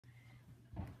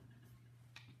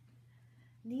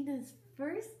Nina's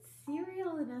first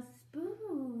cereal in a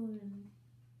spoon.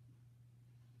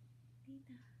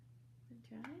 Nina, wanna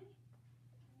try?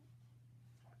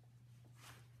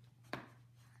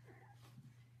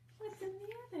 What's in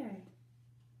the other?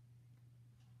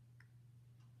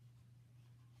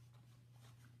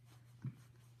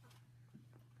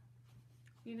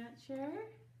 You're not sure?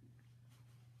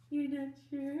 You're not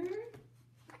sure?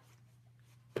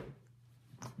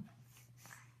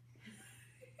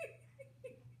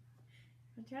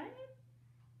 Wanna try it?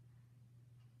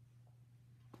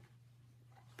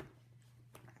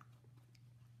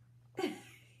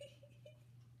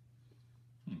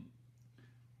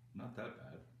 Not that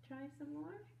bad. Try some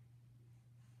more?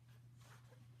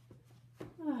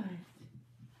 What?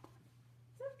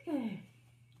 It's okay.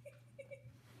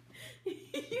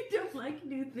 You don't like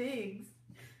new things.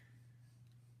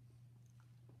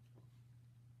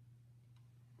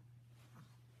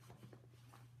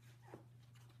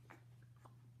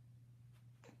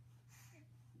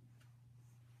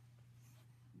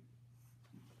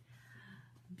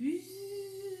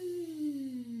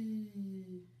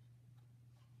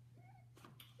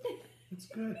 It's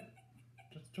good.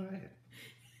 Just try it.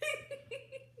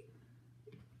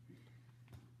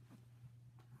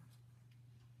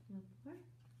 One more.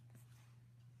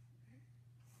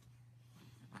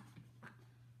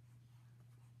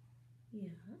 Yeah.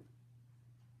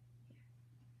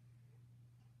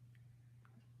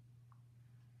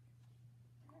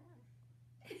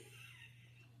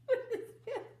 What is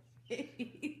that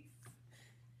face?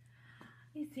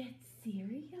 Is that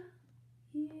cereal?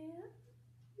 Yeah.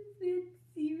 Is that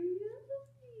cereal?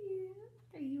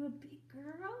 Yeah. Are you a big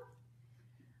girl?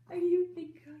 Are you a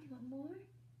big girl? You want more?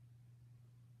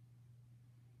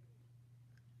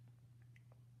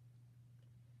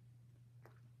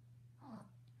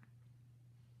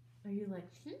 Are you like,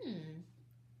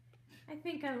 I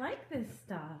think I like this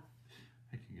stuff.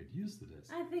 I can get used to this.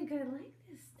 I think I like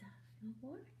this stuff. You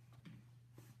want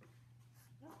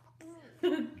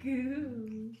more?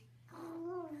 Goo.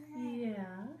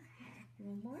 Yeah. You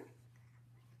want more?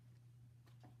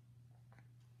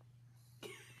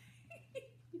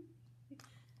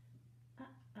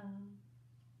 Uh-oh.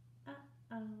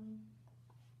 Uh-oh.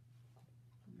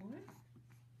 More?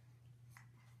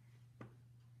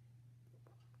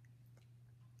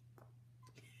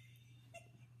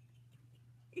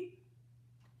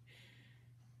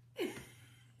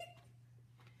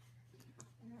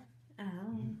 Ow.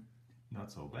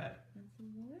 Not so bad. Want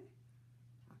some more?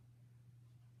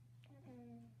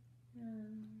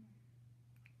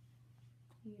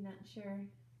 You're not sure?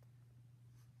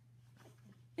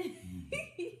 Want some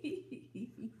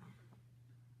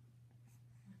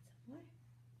more?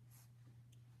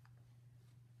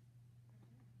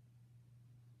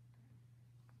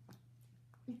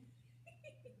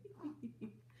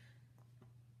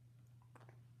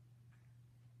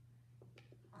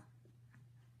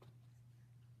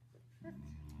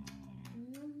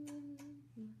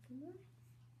 Want some more?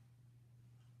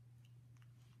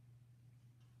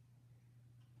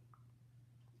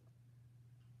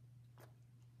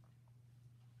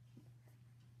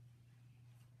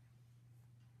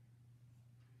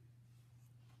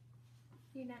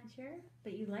 You're not sure?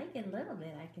 But you like it a little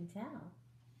bit, I can tell.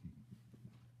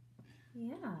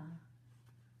 Yeah. Do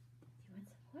you want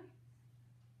some more?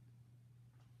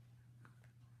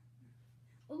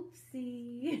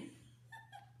 Oopsie.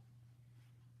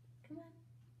 Come on.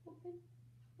 Open.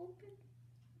 Open.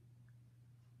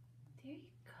 There you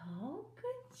go.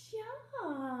 Good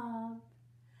job.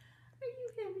 Are you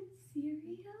having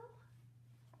cereal?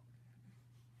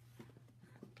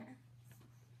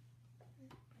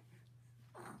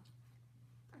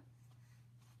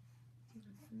 Do you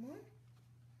want some more?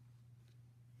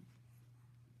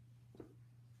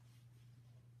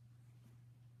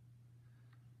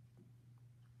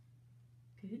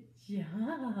 Good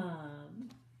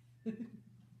job.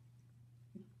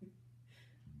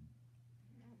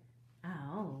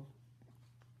 Ow.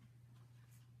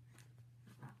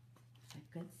 Is that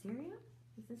good cereal?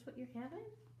 Is this what you're having?